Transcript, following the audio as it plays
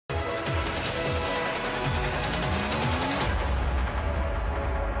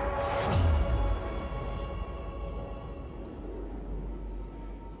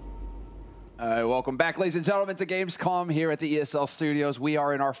welcome back, ladies and gentlemen, to Gamescom here at the ESL studios. We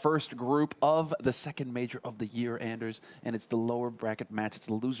are in our first group of the second major of the year, Anders, and it's the lower bracket match. It's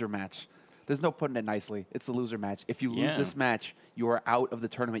the loser match. There's no putting it nicely. It's the loser match. If you lose this match, you are out of the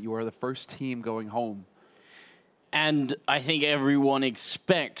tournament. You are the first team going home. And I think everyone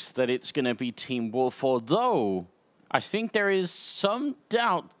expects that it's going to be Team Wolf, although I think there is some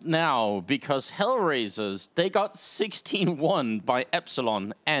doubt now because HellRaisers, they got 16-1 by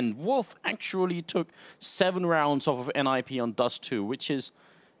Epsilon, and Wolf actually took 7 rounds off of NIP on Dust 2, which is,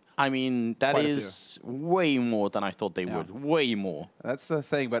 I mean, that is way more than I thought they would. Way more. That's the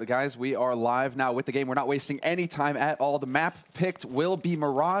thing. But, guys, we are live now with the game. We're not wasting any time at all. The map picked will be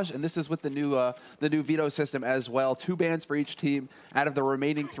Mirage, and this is with the new veto system as well. 2 bans for each team. Out of the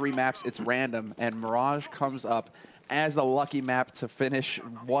remaining 3 maps, it's random, and Mirage comes up as the lucky map to finish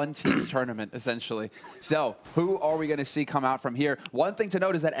one team's tournament, essentially. So, who are we going to see come out from here? One thing to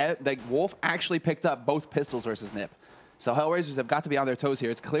note is that Wolf actually picked up both pistols versus Nip. So HellRaisers have got to be on their toes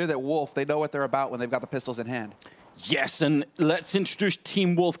here. It's clear that Wolf, they know what they're about when they've got the pistols in hand. Yes, and let's introduce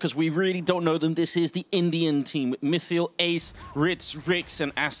Team Wolf because we really don't know them. This is the Indian team with Mythil, Ace, Ritz, Rix,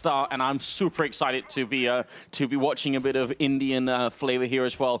 and Astar, and I'm super excited to be watching a bit of Indian flavor here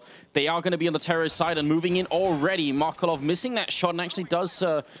as well. They are going to be on the terrorist side and moving in already. Markolov missing that shot and actually does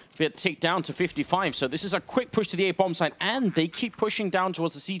get ticked down to 55. So this is a quick push to the A-bomb side, and they keep pushing down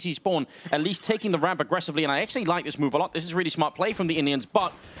towards the CT spawn, at least taking the ramp aggressively. And I actually like this move a lot. This is really smart play from the Indians,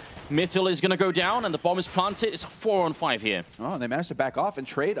 but Mythil is going to go down, and the bomb is planted. It's a 4-on-5 here. Oh, and they managed to back off and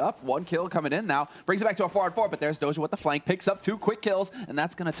trade up. 1 kill coming in now. Brings it back to a 4-on-4, but there's Doja with the flank. Picks up 2 quick kills, and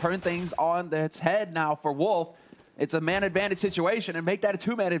that's going to turn things on its head now for Wolf. It's a man advantage situation, and make that a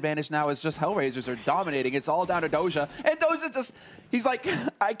 2-man advantage now as just HellRaisers are dominating. It's all down to Doja, and Doja just, he's like,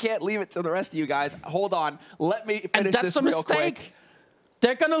 I can't leave it to the rest of you guys. Hold on. Let me finish this real quick.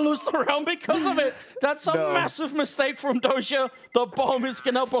 They're going to lose the round because of it. That's a massive mistake from Doja. The bomb is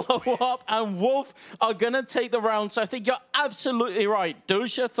going to blow up, and Wolf are going to take the round. So I think you're absolutely right.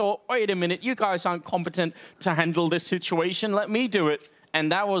 Doja thought, wait a minute, you guys aren't competent to handle this situation. Let me do it.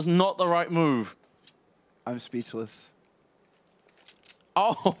 And that was not the right move. I'm speechless.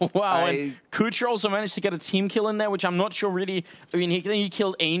 Oh, wow. And Kucher also managed to get a team kill in there, which I'm not sure really... I mean, he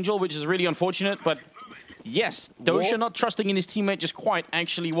killed Angel, which is really unfortunate, but... Yes, Doja not trusting in his teammate just quite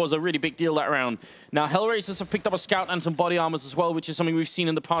actually was a really big deal that round. Now, HellRaisers have picked up a scout and some body armors as well, which is something we've seen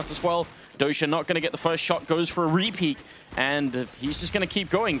in the past as well. Doja not going to get the first shot, goes for a repeat, and he's just going to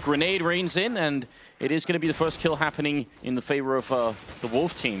keep going. Grenade rains in, and it is going to be the first kill happening in the favor of the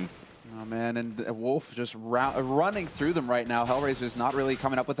Wolf team. Oh, man, and Wolf just running through them right now. HellRaisers not really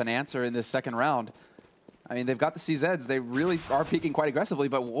coming up with an answer in this second round. I mean, they've got the CZs. They really are peeking quite aggressively,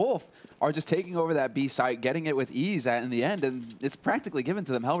 but Wolf are just taking over that B site, getting it with ease in the end, and it's practically given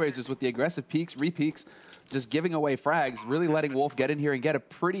to them. HellRaisers with the aggressive peeks, re-peeks, just giving away frags, really letting Wolf get in here and get a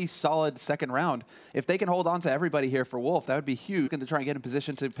pretty solid second round. If they can hold on to everybody here for Wolf, that would be huge. And to try and get in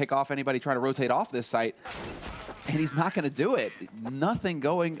position to pick off anybody trying to rotate off this site. And he's not going to do it. Nothing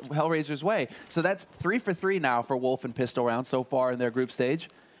going HellRaisers' way. So that's 3 for 3 now for Wolf and pistol round so far in their group stage.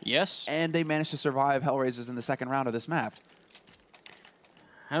 Yes. And they managed to survive HellRaisers in the second round of this map.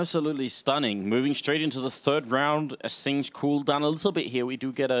 Absolutely stunning. Moving straight into the third round as things cool down a little bit here. We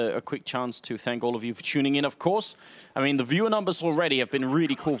do get a quick chance to thank all of you for tuning in, of course. I mean, the viewer numbers already have been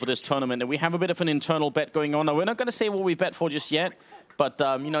really cool for this tournament, and we have a bit of an internal bet going on. Now, we're not going to say what we bet for just yet, but,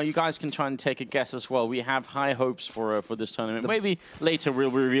 you know, you guys can try and take a guess as well. We have high hopes for this tournament. Maybe later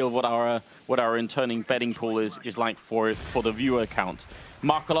we'll reveal what our internal betting pool is like for the viewer count.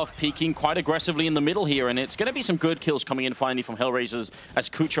 Markolov peeking quite aggressively in the middle here, and it's going to be some good kills coming in finally from HellRaisers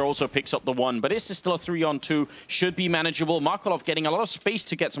as Kucher also picks up the 1. But this is still a 3-on-2, should be manageable. Markolov getting a lot of space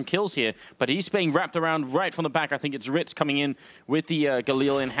to get some kills here, but he's being wrapped around right from the back. I think it's Ritz coming in with the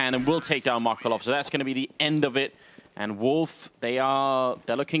Galil in hand and will take down Markolov. So that's going to be the end of it. And Wolf, they're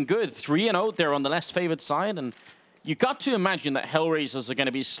looking good. 3-0, they're on the less favored side, and you got to imagine that HellRaisers are going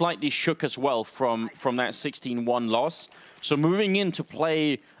to be slightly shook as well from that 16-1 loss. So moving in to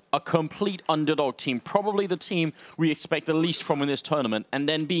play a complete underdog team, probably the team we expect the least from in this tournament, and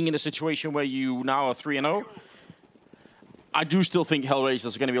then being in a situation where you now are 3-0, I do still think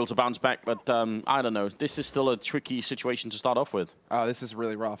HellRaisers are going to be able to bounce back, but I don't know. This is still a tricky situation to start off with. Oh, this is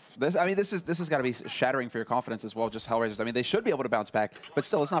really rough. This has got to be shattering for your confidence as well, just HellRaisers. I mean, they should be able to bounce back, but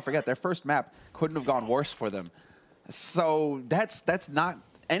still, let's not forget, their first map couldn't have gone worse for them. So that's not...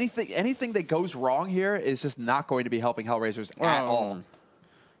 Anything that goes wrong here is just not going to be helping HellRaisers at all.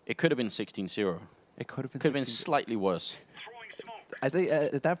 It could have been 16-0. It could have been. Could have been slightly worse. I think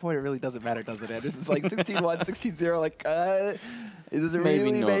at that point it really doesn't matter, does it, Anders? It's like 16-1, 16-0. Like, does it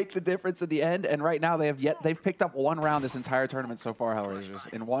really make the difference in the end? And right now they've picked up one round this entire tournament so far,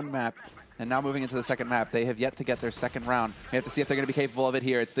 HellRaisers, in one map. And now moving into the second map, they have yet to get their second round. We have to see if they're going to be capable of it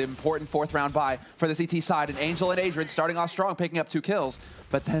here. It's the important fourth round bye for the CT side. And Angel and Adrian starting off strong, picking up 2 kills.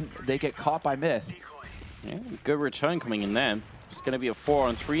 But then they get caught by Myth. Yeah, good return coming in there. It's going to be a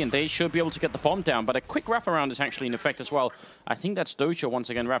 4-on-3, and they should be able to get the bomb down. But a quick wraparound is actually in effect as well. I think that's Doja once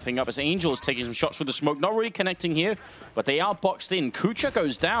again wrapping up as Angel is taking some shots with the smoke. Not really connecting here, but they are boxed in. Kucha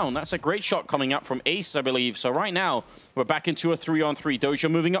goes down. That's a great shot coming up from Ace, I believe. So right now, we're back into a 3-on-3. Doja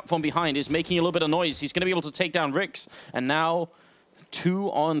moving up from behind is making a little bit of noise. He's going to be able to take down Rix. And now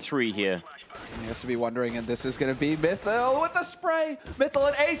 2-on-3 here. He has to be wondering, and this is going to be Mythil with the spray. Mythil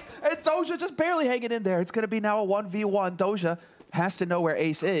and Ace, and Doja just barely hanging in there. It's going to be now a 1v1. Doja has to know where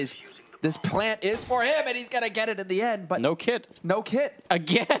Ace is. This plant is for him, and he's going to get it in the end. But no kit. No kit.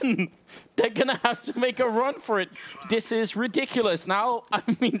 Again, they're going to have to make a run for it. This is ridiculous. Now, I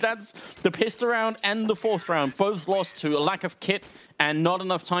mean, that's the pistol round and the fourth round. Both lost to a lack of kit and not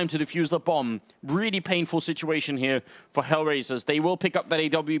enough time to defuse the bomb. Really painful situation here for HellRaisers. They will pick up that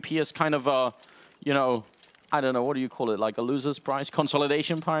AWP as kind of a, you know, I don't know, what do you call it? Like a loser's prize?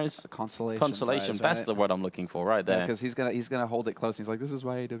 Consolidation prize? Consolation. Consolation. Prize, That's right? the word I'm looking for right there. Because he's gonna hold it close. He's like, this is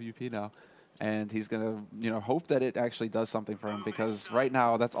my AWP now. And he's gonna, hope that it actually does something for him, because right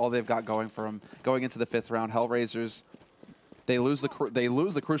now that's all they've got going for him. Going into the 5th round, HellRaisers, they lose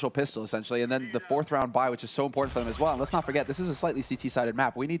the crucial pistol essentially, and then the 4th round bye, which is so important for them as well. And let's not forget, this is a slightly CT-sided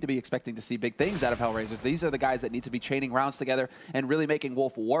map. We need to be expecting to see big things out of HellRaisers. These are the guys that need to be chaining rounds together and really making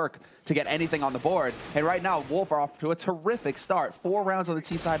Wolf work to get anything on the board. And right now, Wolf are off to a terrific start. 4 rounds on the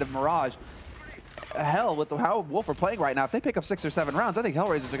T side of Mirage. Hell, with how Wolf are playing right now, if they pick up 6 or 7 rounds, I think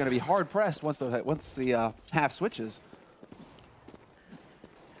HellRaisers are going to be hard pressed once the half switches.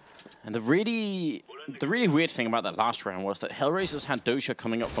 And the really weird thing about that last round was that HellRaisers had Doja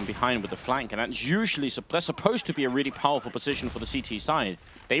coming up from behind with the flank, and that's usually that's supposed to be a really powerful position for the CT side.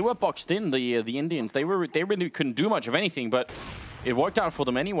 They were boxed in, the Indians. They really couldn't do much of anything, but it worked out for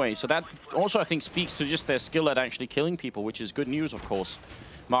them anyway. So that also, I think, speaks to just their skill at actually killing people, which is good news, of course.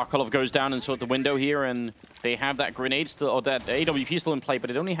 Markolov goes down and sort the window here, and they have that grenade still, or that AWP still in play, but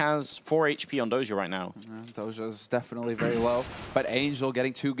it only has 4 HP on Doja right now. Doja's definitely very low, but Angel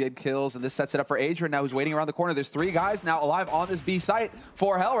getting 2 good kills, and this sets it up for Adrian now, who's waiting around the corner. There's 3 guys now alive on this B site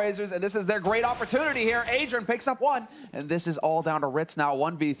for HellRaisers, and this is their great opportunity here. Adrian picks up 1, and this is all down to Ritz now,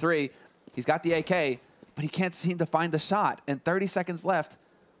 1v3. He's got the AK, but he can't seem to find the shot, and 30 seconds left.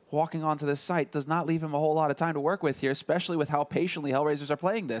 Walking onto this site does not leave him a whole lot of time to work with here, especially with how patiently HellRaisers are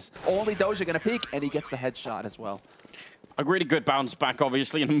playing this. Only Doja going to peek, and he gets the headshot as well. A really good bounce back,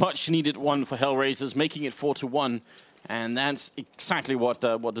 obviously, and a much-needed one for HellRaisers, making it 4-1. And that's exactly what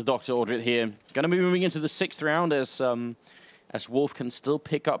the doctor ordered here. Going to be moving into the 6th round as Wolf can still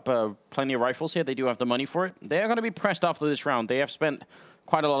pick up plenty of rifles here. They do have the money for it. They are going to be pressed after this round. They have spent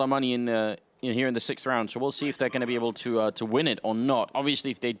quite a lot of money in here in the 6th round, so we'll see if they're going to be able to win it or not. Obviously,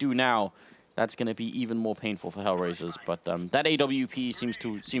 if they do now, that's going to be even more painful for HellRaisers. But that AWP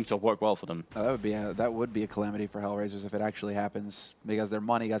seems to work well for them. That would be a calamity for HellRaisers if it actually happens, because their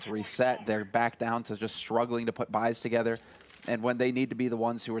money gets reset. They're back down to just struggling to put buys together. And when they need to be the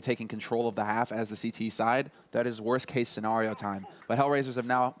ones who are taking control of the half as the CT side, that is worst case scenario time. But HellRaisers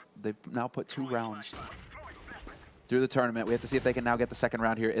have they've now put 2 rounds through the tournament. We have to see if they can now get the 2nd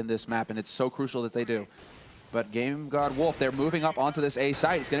round here in this map, and it's so crucial that they do. But Game God Wolf, they're moving up onto this A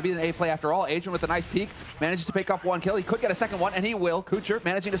site. It's going to be an A play after all. Adrian with a nice peek, manages to pick up 1 kill. He could get a 2nd one, and he will. Kucher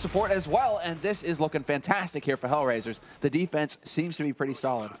managing to support as well, and this is looking fantastic here for HellRaisers. The defense seems to be pretty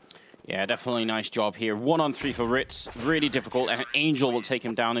solid. Yeah, definitely nice job here. 1-on-3 for Ritz. Really difficult, and Angel will take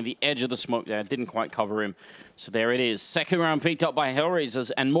him down in the edge of the smoke there. Didn't quite cover him. So there it is. 2nd round picked up by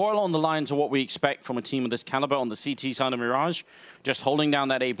HellRaisers, and more along the lines of what we expect from a team of this caliber on the CT side of Mirage. Just holding down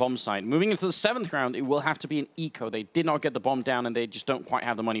that A bomb site. Moving into the 7th round, it will have to be an eco. They did not get the bomb down, and they just don't quite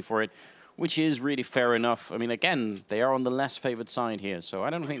have the money for it, which is really fair enough. I mean, again, they are on the less favored side here, so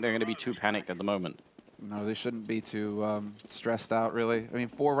I don't think they're going to be too panicked at the moment. No, they shouldn't be too stressed out, really. I mean,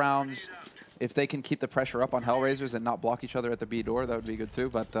 4 rounds, if they can keep the pressure up on HellRaisers and not block each other at the B door, that would be good too.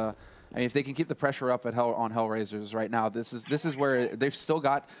 But I mean, if they can keep the pressure up on HellRaisers right now, this is where they've still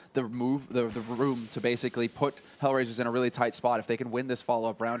got the room to basically put HellRaisers in a really tight spot. If they can win this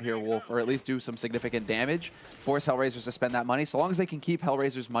follow-up round here, Wolf, or at least do some significant damage, force HellRaisers to spend that money. So long as they can keep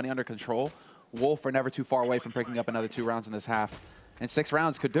HellRaisers' money under control, Wolf are never too far away from picking up another 2 rounds in this half. And 6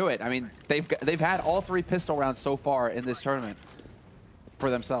 rounds could do it. I mean, they've had all 3 pistol rounds so far in this tournament.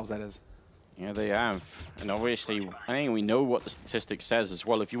 For themselves, that is. Yeah, they have. And obviously, I think we know what the statistic says as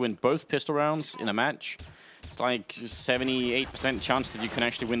well. If you win both pistol rounds in a match, it's like 78% chance that you can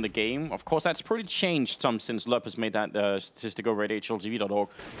actually win the game. Of course, that's pretty changed some since Lerp has made that statistic over at HLTV.org,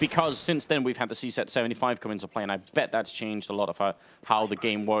 because since then we've had the CSET 75 come into play, and I bet that's changed a lot of how the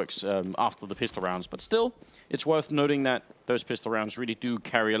game works after the pistol rounds. But still, it's worth noting that those pistol rounds really do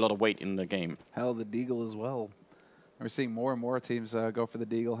carry a lot of weight in the game. Hell, the Deagle as well. We're seeing more and more teams go for the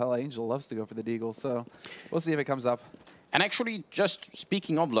Deagle. Hell, Angel loves to go for the Deagle, so we'll see if it comes up. And actually, just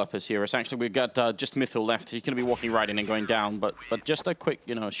speaking of Lerpers here, it's actually we've got just Mythil left. He's going to be walking right in and going down. But just a quick,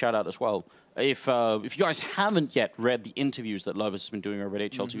 shout out as well. If you guys haven't yet read the interviews that Lerpers has been doing over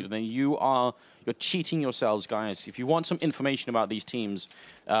at HLTV, then you're cheating yourselves, guys. If you want some information about these teams,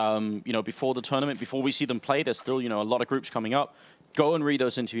 before the tournament, before we see them play, there's still a lot of groups coming up. Go and read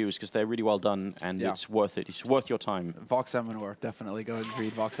those interviews because they're really well done, and it's worth it. It's worth your time. Vox Eminor, definitely go and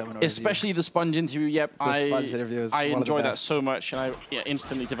read Vox Eminor. Especially the Sponge interview. Yep, Sponge interview is I enjoy that so much, and I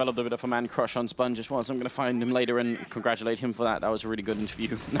instantly developed a bit of a man crush on Sponge as well. So I'm going to find him later and congratulate him for that. That was a really good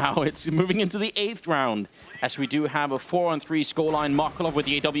interview. Now it's moving into the 8th round, as we do have a 4-on-3 scoreline. Markelov with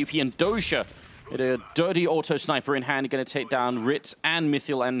the AWP and Doja with a dirty auto sniper in hand, going to take down Ritz and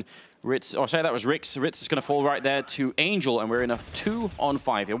Mythil, and Ritz, or say that was Rix. Ritz is going to fall right there to Angel, and we're in a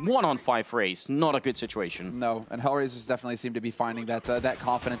 2-on-5 here. 1-on-5 for Ace. Not a good situation. No, and HellRaisers definitely seem to be finding that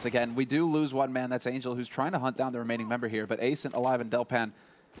confidence again. We do lose one man. That's Angel, who's trying to hunt down the remaining member here. But Ace and Alive and Delpan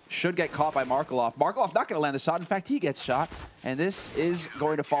should get caught by Markelov. Markelov not going to land the shot. In fact, he gets shot, and this is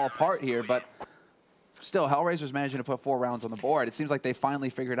going to fall apart here. But still, HellRaisers managing to put 4 rounds on the board. It seems like they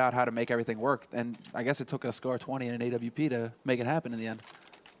finally figured out how to make everything work. And I guess it took a score 20 and an AWP to make it happen in the end.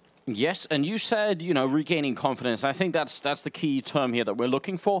 Yes, and you said, regaining confidence. I think that's the key term here that we're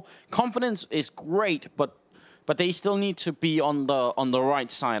looking for. Confidence is great, but they still need to be on the right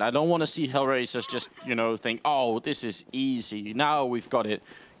side. I don't want to see HellRaisers just, think, oh, this is easy. Now we've got it.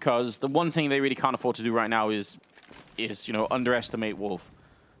 Because the one thing they really can't afford to do right now is underestimate Wolf.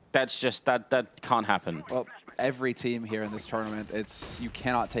 That's just, that can't happen. Well, every team here in this tournament, you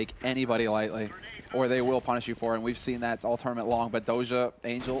cannot take anybody lightly, or they will punish you for it. And we've seen that all tournament long. But Doja,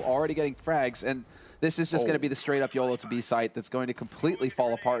 Angel already getting frags, and this is just going to be the straight-up YOLO to B site that's going to completely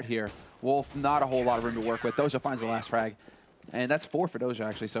fall apart here. Wolf, not a whole lot of room to work with. Doja finds the last frag, and that's 4 for Doja,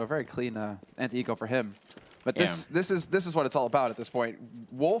 actually, so a very clean anti-eco for him. But this is what it's all about at this point.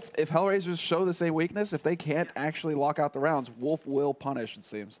 Wolf, if HellRaisers show the same weakness, if they can't actually lock out the rounds, Wolf will punish, it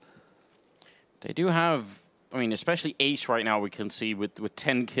seems. They do have, especially Ace right now, we can see with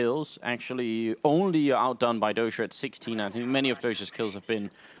 10 kills, actually only outdone by Doja at 16. I think many of Doja's kills have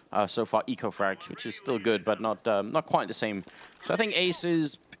been so far eco-frags, which is still good, but not quite the same. So I think Ace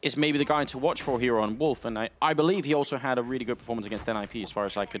is maybe the guy to watch for here on Wolf, and I believe he also had a really good performance against NIP, as far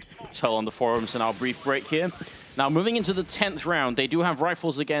as I could tell on the forums in our brief break here. Now, moving into the 10th round, they do have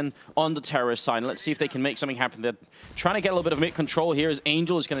rifles again on the terrorist side. Let's see if they can make something happen. They're trying to get a little bit of mid control here, as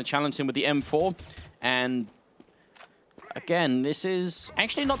Angel is going to challenge him with the M4, and again, this is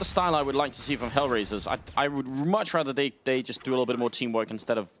actually not the style I would like to see from HellRaisers. I would much rather they just do a little bit more teamwork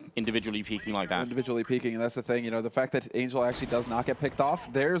instead of individually peeking like that. Individually peeking, and that's the thing. The fact that Angel actually does not get picked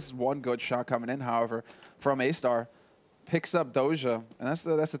off. There's one good shot coming in, however, from A-Star. Picks up Doja, and that's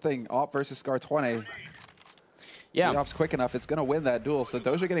the thing. Op versus Scar 20. Yeah. The Op's quick enough, it's going to win that duel. So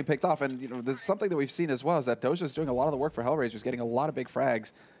Doja getting picked off, and there's something that we've seen as well, is that Doja's doing a lot of the work for HellRaisers, getting a lot of big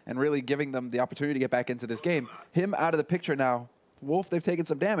frags, and really giving them the opportunity to get back into this game. Him out of the picture now. Wolf, they've taken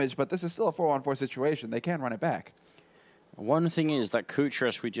some damage, but this is still a 4-on-4 situation. They can run it back. One thing is that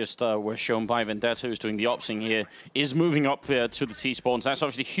Kuchras, we just were shown by Vendetta, who's doing the opsing here, is moving up to the T-spawns. That's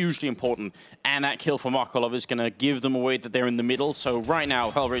obviously hugely important. And that kill for Markelov is going to give them away that they're in the middle. So right now,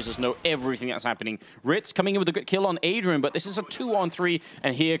 HellRaisers know everything that's happening. Ritz coming in with a good kill on Adrian, but this is a 2-on-3.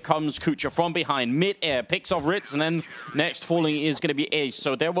 And here comes Kucha from behind, mid-air, picks off Ritz, and then next falling is going to be Ace.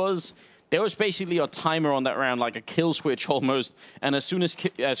 So there was basically a timer on that round, like a kill switch almost. And as soon as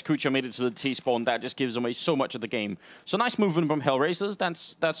Kucha made it to the T-spawn, that just gives away so much of the game. So nice movement from HellRaisers.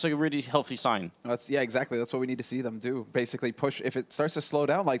 That's a really healthy sign. Yeah, exactly. That's what we need to see them do. Basically push. If it starts to slow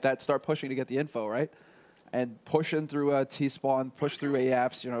down like that, start pushing to get the info, right? And push in through T-spawn, push through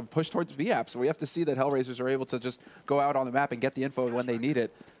A-apps, push towards B-apps. So we have to see that HellRaisers are able to just go out on the map and get the info when they need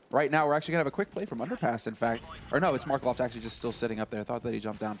it. Right now, we're actually going to have a quick play from Underpass, in fact. Or no, it's Markelov actually just still sitting up there. I thought that he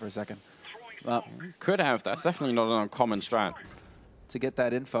jumped down for a second. Could have. That's definitely not an uncommon strat. To get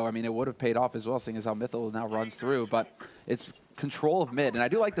that info, it would have paid off as well, seeing as how Mythil now runs through. But it's control of mid. And I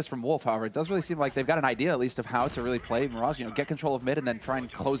do like this from Wolf, however. It does really seem like they've got an idea, at least, of how to really play Mirage. Get control of mid and then try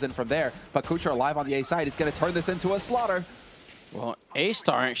and close in from there. But Kuchar alive on the A side is going to turn this into a slaughter. Well,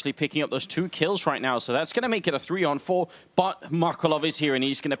 A-Star actually picking up those 2 kills right now, so that's going to make it a 3-on-4, but Markolov is here, and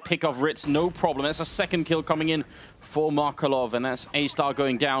he's going to pick off Ritz, no problem. That's a 2nd kill coming in for Markolov, and that's A-Star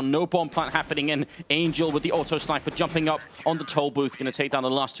going down. No bomb plant happening, and Angel with the auto-sniper jumping up on the toll booth, going to take down the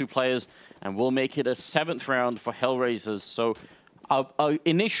last 2 players, and we'll make it a 7th round for HellRaisers. So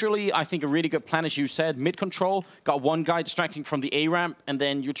initially, I think a really good plan, as you said, mid-control, got 1 guy distracting from the A-ramp, and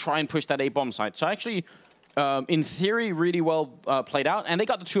then you try and push that A-bomb site. So actually, in theory, really well played out. And they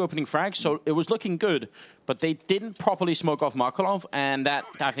got the 2 opening frags, so it was looking good. But they didn't properly smoke off Markolov, and that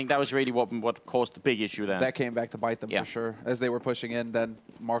I think that was really what caused the big issue there. That came back to bite them for sure. As they were pushing in, then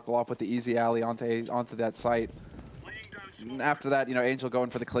Markolov with the easy alley onto that site. After that, you know, Angel going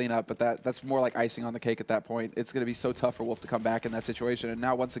for the cleanup, but that's more like icing on the cake at that point. It's going to be so tough for Wolf to come back in that situation. And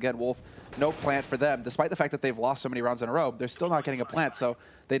now, once again, Wolf, no plant for them. Despite the fact that they've lost so many rounds in a row, they're still not getting a plant. So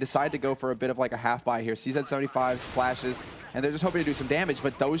they decide to go for a bit of like a half buy here. CZ75s, flashes, and they're just hoping to do some damage.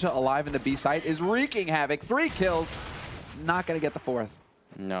 But Doja alive in the B site is wreaking havoc. 3 kills, not going to get the 4th.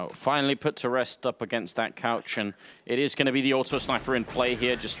 No, finally put to rest up against that couch, and it is going to be the auto-sniper in play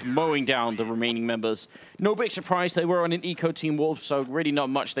here, just mowing down the remaining members. No big surprise, they were on an eco team Wolf, so really not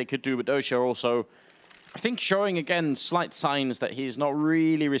much they could do, but Doja also, I think, showing again slight signs that he's not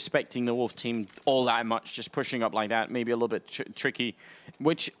really respecting the Wolf team all that much, just pushing up like that, maybe a little bit tricky.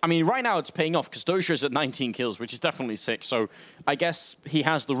 Which, I mean, right now it's paying off because Doja is at 19 kills, which is definitely sick. So I guess he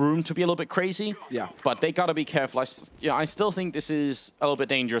has the room to be a little bit crazy. Yeah. But they got to be careful. I still think this is a little bit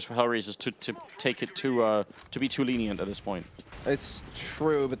dangerous for HellRaisers to take it to be too lenient at this point. It's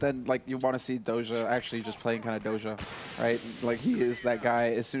true, but then like you want to see Doja actually just playing kind of Doja, right? Like he is that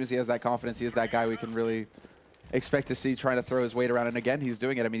guy. As soon as he has that confidence, he is that guy we can really expect to see trying to throw his weight around. And again, he's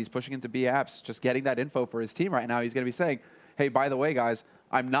doing it. I mean, he's pushing into B apps, just getting that info for his team right now. He's going to be saying, hey, by the way, guys,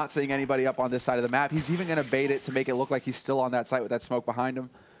 I'm not seeing anybody up on this side of the map. He's even going to bait it to make it look like he's still on that site with that smoke behind him.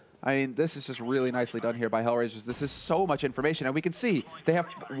 I mean, this is just really nicely done here by HellRaisers. This is so much information, and we can see they have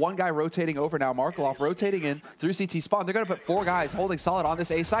 1 guy rotating over now, Markolov rotating in through CT spawn. They're going to put 4 guys holding solid on this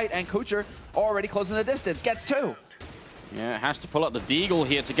A site, and Kucher already closing the distance, gets 2. Yeah, has to pull out the Deagle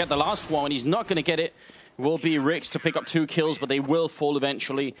here to get the last one. He's not going to get it. Will be Rix to pick up 2 kills, but they will fall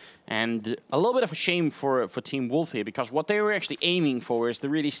eventually. And a little bit of a shame for Team Wolf here, because what they were actually aiming for is the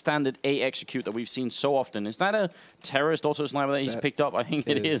really standard A execute that we've seen so often. Is that a terrorist auto sniper that he's picked up? I think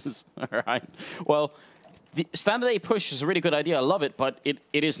it is. All right. Well, the standard A push is a really good idea. I love it, but it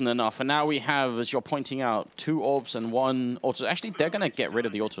isn't enough. And now we have, as you're pointing out, 2 orbs and 1 auto. Actually, they're going to get rid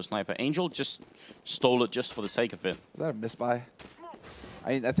of the auto sniper. Angel just stole it just for the sake of it. Is that a misbuy?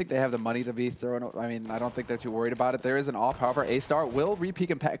 I mean, I think they have the money to be thrown. I mean, I don't think they're too worried about it. There is an off. However, A-Star will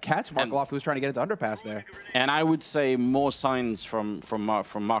re-peek and catch Markolov, who's trying to get into underpass there. And I would say more signs from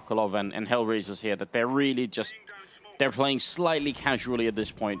Markolov and HellRaisers here that they're really just, they're playing slightly casually at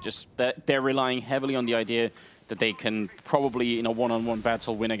this point. Just that they're relying heavily on the idea that they can probably, in a one-on-one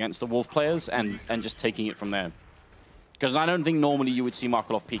battle, win against the Wolf players and just taking it from there. Because I don't think normally you would see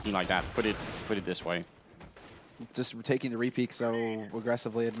Markolov peeking like that. Put it this way. Just taking the re-peek so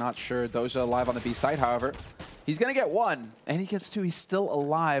aggressively and not sure. Doja alive on the B side, however. He's going to get 1, and he gets 2. He's still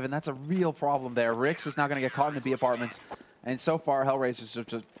alive, and that's a real problem there. Rix is now going to get caught in the B apartments. And so far,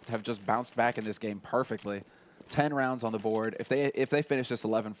 HellRaisers have just bounced back in this game perfectly. 10 rounds on the board. If they finish this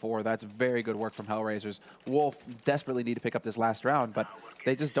 11-4, that's very good work from HellRaisers. Wolf desperately need to pick up this last round, but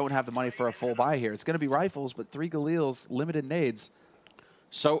they just don't have the money for a full buy here. It's going to be rifles, but 3 Galils, limited nades.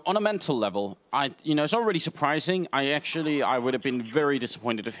 So on a mental level, it's already surprising. I would have been very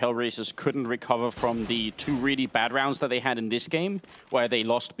disappointed if HellRaisers couldn't recover from the 2 really bad rounds that they had in this game, where they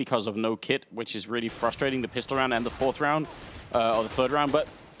lost because of no kit, which is really frustrating, the pistol round and the 4th round, or the 3rd round. But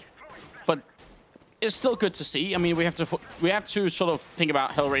it's still good to see. I mean, we have to sort of think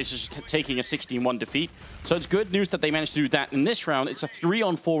about HellRaisers taking a 16-1 defeat. So it's good news that they managed to do that in this round. It's a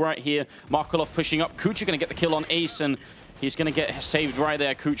 3-on-4 right here. Markolov pushing up. Kucher going to get the kill on Ace, and he's going to get saved right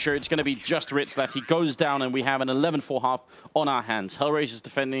there, Kucher. It's going to be just Ritz left. He goes down, and we have an 11-4 half on our hands. HellRaisers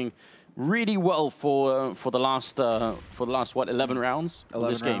defending really well for the last what, 11 rounds of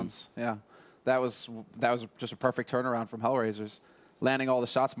this game. Yeah, that was just a perfect turnaround from HellRaisers. Landing all the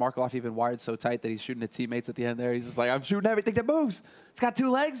shots. Markolov even wired so tight that he's shooting at teammates at the end there. He's just like, I'm shooting everything that moves. It's got 2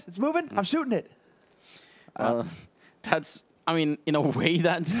 legs. It's moving. I'm shooting it. That's, I mean, in a way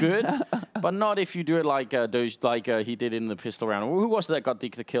that's good, but not if you do it like he did in the pistol round. Who was it that got the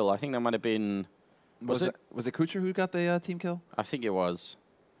kill? I think that might have been... Was it Kucher who got the team kill? I think it was.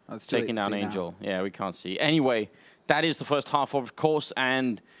 Taking down Angel. Now. Yeah, we can't see. Anyway, that is the first half, of course,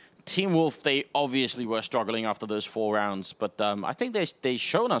 and Team Wolf, they obviously were struggling after those 4 rounds, but I think they've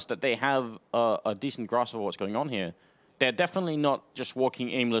shown us that they have a decent grasp of what's going on here. they're definitely not just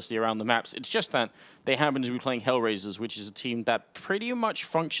walking aimlessly around the maps. It's just that they happen to be playing HellRaisers, which is a team that pretty much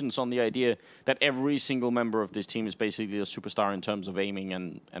functions on the idea that every single member of this team is basically a superstar in terms of aiming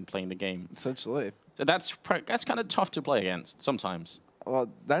and playing the game. Essentially. So that's kind of tough to play against sometimes.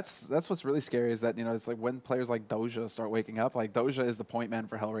 Well, that's what's really scary is that, you know, it's like when players like Doja start waking up, like Doja is the point man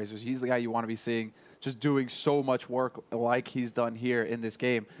for HellRaisers. He's the guy you want to be seeing just doing so much work like he's done here in this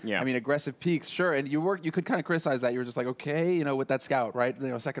game. Yeah. I mean, aggressive peaks, sure, and you could kind of criticize that. You were just like, okay, you know, with that scout, right? You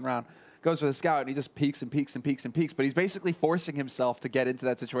know, second round goes for the scout, and he just peaks and peaks and peaks and peaks, but he's basically forcing himself to get into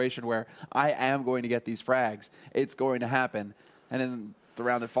that situation where I am going to get these frags. It's going to happen. And in the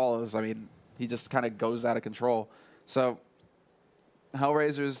round that follows, I mean, he just kind of goes out of control. So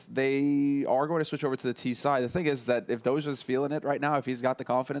HellRaisers, they are going to switch over to the T side. The thing is that if Doja's feeling it right now, if he's got the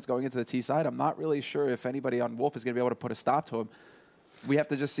confidence going into the T side, I'm not really sure if anybody on Wolf is going to be able to put a stop to him. We have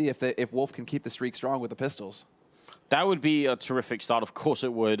to just see if Wolf can keep the streak strong with the pistols. That would be a terrific start. Of course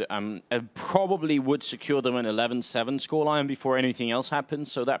it would. It probably would secure them an 11-7 scoreline before anything else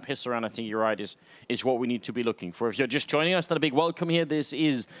happens. So that pistol round, I think you're right, is what we need to be looking for. If you're just joining us, then a big welcome here. This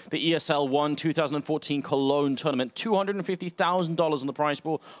is the ESL 1 2014 Cologne tournament. $250,000 in the prize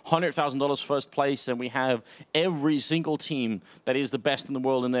pool, $100,000 first place, and we have every single team that is the best in the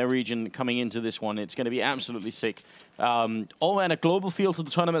world in their region coming into this one. It's going to be absolutely sick. And a global feel to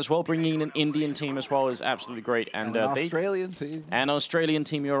the tournament as well. Bringing in an Indian team as well is absolutely great. And an Australian team. An Australian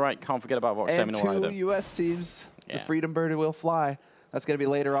team, you're right. Can't forget about VODS Seminole either. And 2 U.S. teams. Yeah. The Freedom Bird will fly. That's going to be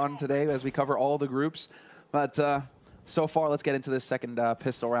later on today as we cover all the groups. But so far, let's get into this second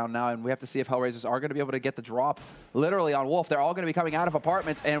pistol round now. And we have to see if HellRaisers are going to be able to get the drop literally on Wolf. They're all going to be coming out of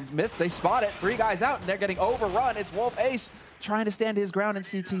apartments. And Myth, they spot it. 3 guys out, and they're getting overrun. It's Wolf Ace trying to stand his ground in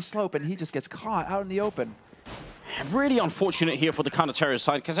CT slope, and he just gets caught out in the open. Really unfortunate here for the counter-terrorist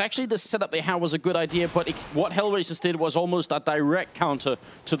side, because actually the setup they had was a good idea, but what HellRaisers did was almost a direct counter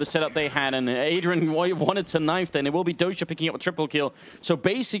to the setup they had, and Adrian wanted to knife then. It will be Doja picking up a triple kill. So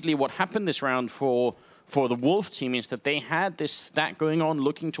basically what happened this round for the Wolf team is that they had this stack going on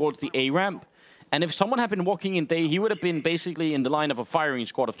looking towards the A ramp, and if someone had been walking in, he would have been basically in the line of a firing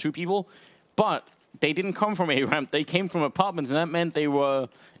squad of 2 people, but they didn't come from A ramp, they came from apartments, and that meant they were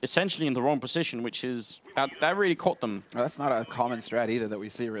essentially in the wrong position, which is, that really caught them. Well, that's not a common strat either that we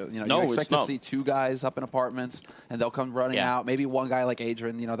see, really. You know, no, you expect to see 2 guys up in apartments, and they'll come running out. Maybe 1 guy like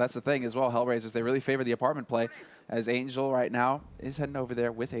Adrian. You know, that's the thing as well. HellRaisers, they really favor the apartment play, as Angel right now is heading over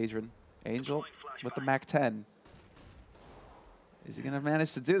there with Adrian. Angel with the MAC-10. Is he going to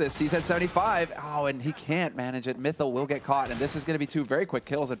manage to do this? He's at 75. Oh, and he can't manage it. Mythil will get caught, and this is going to be 2 very quick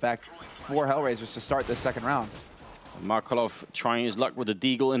kills, in fact, for HellRaisers to start this second round. Markolov trying his luck with the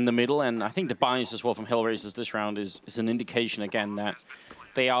Deagle in the middle, and I think the bias as well from HellRaisers this round is an indication again that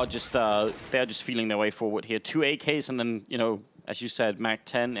they are just feeling their way forward here. 2 AKs, and then, you know, as you said,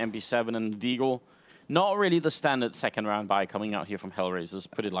 MAC-10, MB7, and the Deagle. Not really the standard second round buy coming out here from HellRaisers,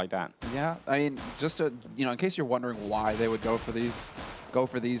 put it like that. Yeah, I mean, just to, you know, in case you're wondering why they would go for these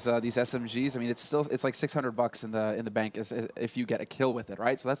SMGs. I mean, it's like $600 in the bank if you get a kill with it,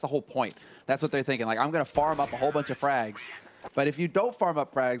 right? So that's the whole point. That's what they're thinking. Like, I'm gonna farm up a whole bunch of frags. But if you don't farm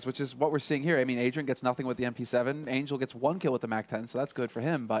up frags, which is what we're seeing here, I mean, Adrian gets nothing with the MP7. Angel gets 1 kill with the MAC-10, so that's good for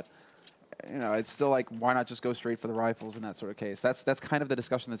him. But you know, it's still like, why not just go straight for the rifles in that sort of case? That's kind of the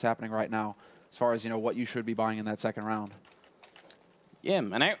discussion that's happening right now, as far as, you know, what you should be buying in that second round. Yeah,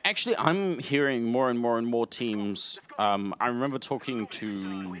 and I'm hearing more and more teams. I remember talking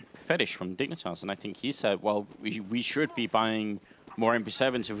to Fetish from Dignitas, and I think he said, well, we should be buying more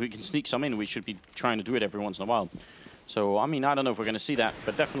MP7s. If we can sneak some in, we should be trying to do it every once in a while. So, I mean, I don't know if we're going to see that,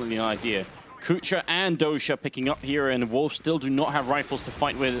 but definitely an idea. Kucha and Doja picking up here, and Wolf still do not have rifles to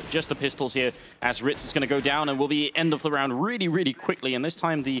fight with, just the pistols here, as Ritz is going to go down and will be end of the round really quickly, and this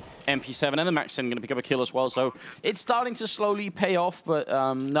time the MP7 and the MAC-10 going to pick up a kill as well, so it's starting to slowly pay off, but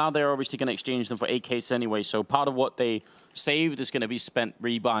now they're obviously going to exchange them for AKs anyway, so part of what they saved is going to be spent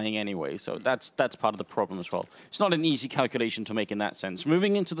rebuying anyway, so that's part of the problem as well. It's not an easy calculation to make in that sense.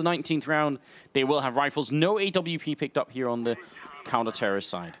 Moving into the 19th round, they will have rifles. No AWP picked up here on the counter-terrorist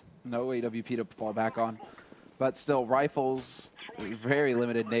side. No AWP to fall back on. But still, rifles, very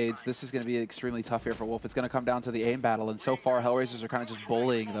limited nades. This is going to be extremely tough here for Wolf. It's going to come down to the aim battle, and so far, HellRaisers are kind of just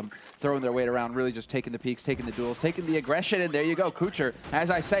bullying them, throwing their weight around, really just taking the peaks, taking the duels, taking the aggression, and there you go. Kucher, as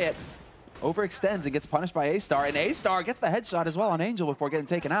I say it, overextends and gets punished by A-Star, and A-Star gets the headshot as well on Angel before getting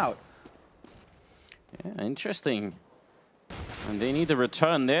taken out. Yeah, interesting. And they need a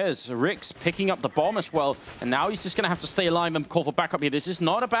return. There's Rix picking up the bomb as well. And now he's just going to have to stay alive and call for backup here. This is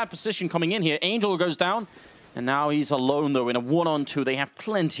not a bad position coming in here. Angel goes down. And now he's alone, though, in a 1-on-2. They have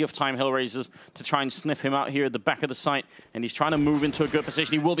plenty of time, HellRaisers, to try and sniff him out here at the back of the site. And he's trying to move into a good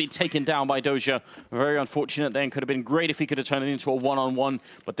position. He will be taken down by Doja. Very unfortunate then. Could have been great if he could have turned it into a 1-on-1.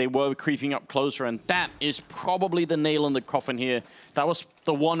 But they were creeping up closer. And that is probably the nail in the coffin here. That was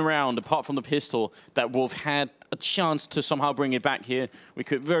the one round, apart from the pistol, that Wolf had a chance to somehow bring it back here. We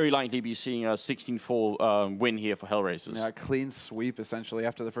could very likely be seeing a 16-4 win here for HellRaisers. Yeah, a clean sweep, essentially,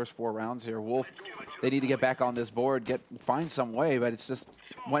 after the first 4 rounds here. Wolf, they need to get back on this board, find some way, but it's just,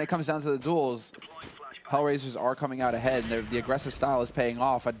 when it comes down to the duels, HellRaisers are coming out ahead, and the aggressive style is paying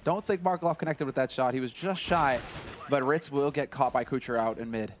off. I don't think Markelov connected with that shot. He was just shy, but Ritz will get caught by Kucher out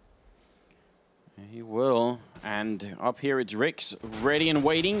in mid. He will. And up here it's Rix, ready and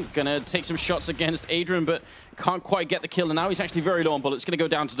waiting. Gonna take some shots against Adrian, but can't quite get the kill. And now he's actually very low on bullets. Gonna go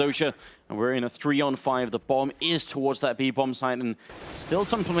down to Doja. And we're in a 3-on-5. The bomb is towards that B-bomb site. And still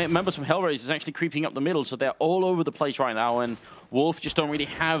some members from HellRaisers actually creeping up the middle. So they're all over the place right now. And Wolf just don't really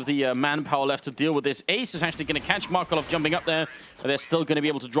have the manpower left to deal with this. Ace is actually going to catch Markelov jumping up there, but they're still going to be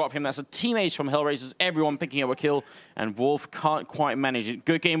able to drop him. That's a teammate from HellRaisers, everyone picking up a kill, and Wolf can't quite manage it.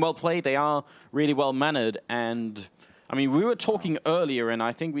 Good game, well played. They are really well mannered, and I mean, we were talking earlier, and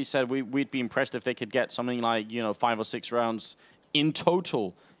I think we said we'd be impressed if they could get something like, you know, 5 or 6 rounds in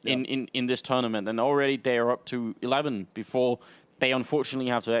total in this tournament, and already they are up to 11 before they unfortunately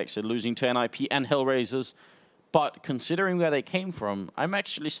have to exit, losing to NIP and HellRaisers. But considering where they came from, I'm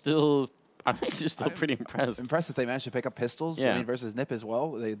actually still pretty impressed. Impressed that they managed to pick up pistols. Yeah. I mean, versus NIP as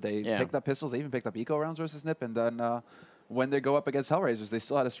well. They picked up pistols. They even picked up eco rounds versus NIP. And then when they go up against HellRaisers, they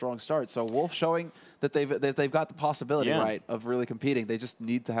still had a strong start. So Wolf showing that they've got the possibility right of really competing. They just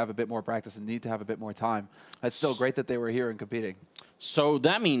need to have a bit more practice and need to have a bit more time. It's still great that they were here and competing. So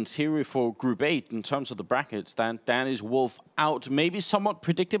that means here for Group 8, in terms of the brackets, Dan is Wolf out, maybe somewhat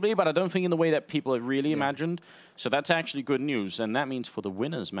predictably, but I don't think in the way that people had really imagined. So that's actually good news. And that means for the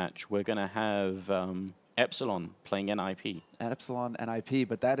winners match, we're going to have Epsilon playing NIP. And Epsilon NIP,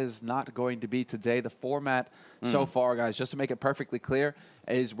 but that is not going to be today. The format so far, guys, just to make it perfectly clear,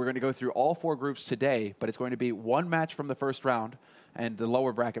 is we're going to go through all 4 groups today, but it's going to be 1 match from the first round, and the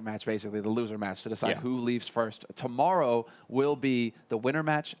lower bracket match, basically, the loser match, to decide who leaves first. Tomorrow will be the winner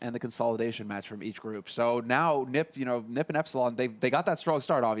match and the consolidation match from each group. So now NIP, NIP and Epsilon, they got that strong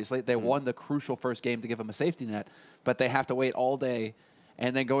start, obviously. They won the crucial first game to give them a safety net, but they have to wait all day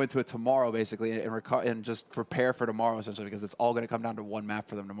and then go into it tomorrow, basically, and just prepare for tomorrow, essentially, because it's all going to come down to 1 map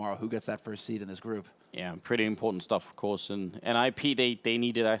for them tomorrow. Who gets that first seed in this group? Yeah, pretty important stuff, of course. And NIP, they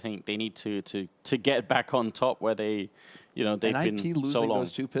needed, I think, they need to get back on top where they... they've been NIP losing so long.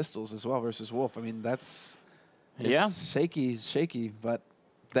 those 2 pistols as well versus Wolf. I mean, it's shaky. But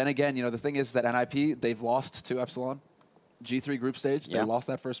then again, the thing is that NIP, they've lost to Epsilon. G3 group stage, they lost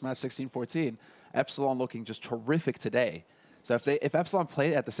that first match 16-14. Epsilon looking just terrific today. So if Epsilon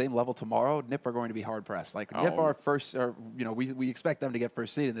play at the same level tomorrow, NIP are going to be hard pressed. Like NIP are first, or we expect them to get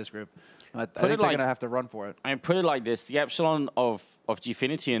first seed in this group. I think they're going to have to run for it. I put it like this: the Epsilon of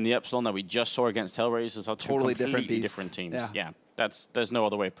Gfinity and the Epsilon that we just saw against HellRaisers are totally different teams. Yeah. There's no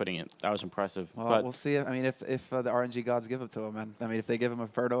other way of putting it. That was impressive. Well, but we'll see. I mean, if the RNG gods give it to him, and I mean, if they give him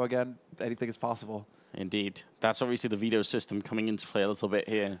Inferno again, anything is possible. Indeed. That's obviously the veto system coming into play a little bit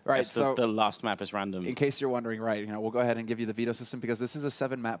here. Right, so the last map is random. In case you're wondering, right, we'll go ahead and give you the veto system because this is a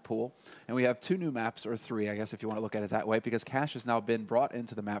 7-map pool, and we have 2 new maps, or 3, I guess, if you want to look at it that way, because Cash has now been brought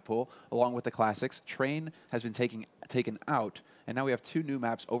into the map pool along with the classics. Train has been taken out, and now we have 2 new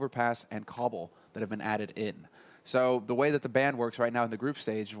maps, Overpass and Cobble, that have been added in. So the way that the ban works right now in the group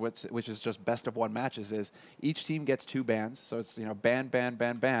stage, which is just best of 1 matches, is each team gets 2 bans. So it's ban, ban,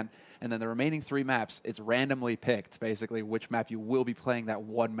 ban, ban, and then the remaining 3 maps, it's randomly picked, basically, which map you will be playing that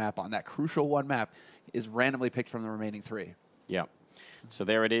 1 map on. That crucial 1 map is randomly picked from the remaining 3. Yeah. So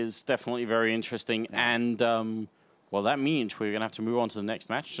there it is. Definitely very interesting. Yeah. And, well, that means we're going to have to move on to the next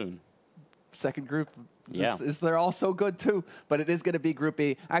match soon. Second group, they're all so good too, but it is going to be Group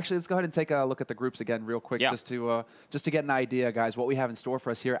B. Actually, let's go ahead and take a look at the groups again real quick, just to get an idea, guys, what we have in store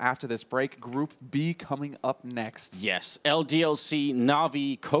for us here after this break. Group B coming up next. Yes, LDLC,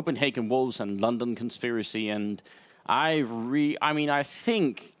 Na'Vi, Copenhagen Wolves, and London Conspiracy. And I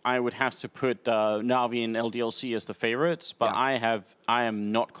think I would have to put Na'Vi and LDLC as the favorites, but I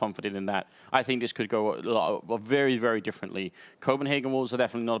am not confident in that. I think this could go very, very differently. Copenhagen Wolves are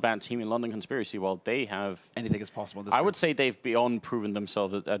definitely not a bad team. In London Conspiracy, well, they have... Anything is possible. I would say they've beyond proven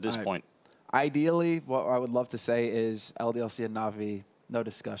themselves at this point. Ideally, what I would love to say is LDLC and Na'Vi, no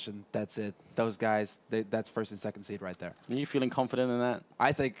discussion. That's it. Those guys, that's first and second seed right there. Are you feeling confident in that?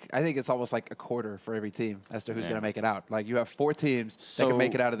 I think it's almost like a quarter for every team as to who's going to make it out. Like, you have 4 teams that can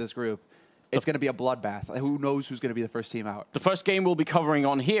make it out of this group. it's going to be a bloodbath. Who knows who's going to be the first team out? The first game we'll be covering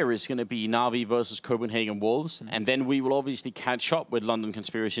on here is going to be Na'Vi versus Copenhagen Wolves, and then we will obviously catch up with London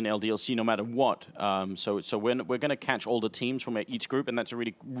Conspiracy and LDLC no matter what. So we're going to catch all the teams from each group, and that's a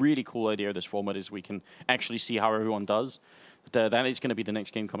really, really cool idea of this format is we can actually see how everyone does. But, that is going to be the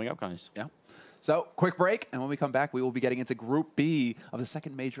next game coming up, guys. Yeah. So, quick break, and when we come back, we will be getting into Group B of the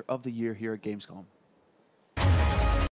second major of the year here at Gamescom.